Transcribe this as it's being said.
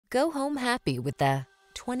Go home happy with the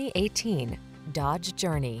 2018 Dodge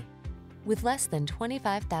Journey. With less than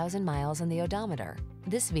 25,000 miles on the odometer,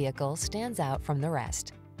 this vehicle stands out from the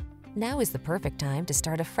rest. Now is the perfect time to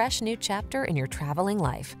start a fresh new chapter in your traveling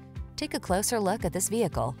life. Take a closer look at this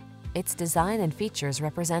vehicle. Its design and features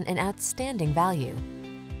represent an outstanding value.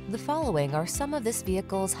 The following are some of this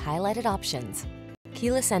vehicle's highlighted options: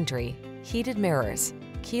 keyless entry, heated mirrors,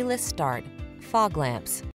 keyless start, fog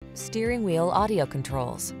lamps, steering wheel audio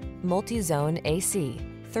controls, multi-zone AC,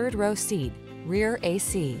 third row seat, rear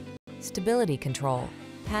AC, stability control,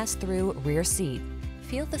 pass-through rear seat.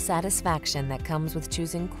 Feel the satisfaction that comes with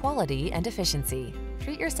choosing quality and efficiency.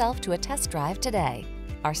 Treat yourself to a test drive today.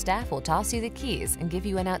 Our staff will toss you the keys and give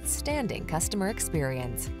you an outstanding customer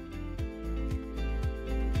experience.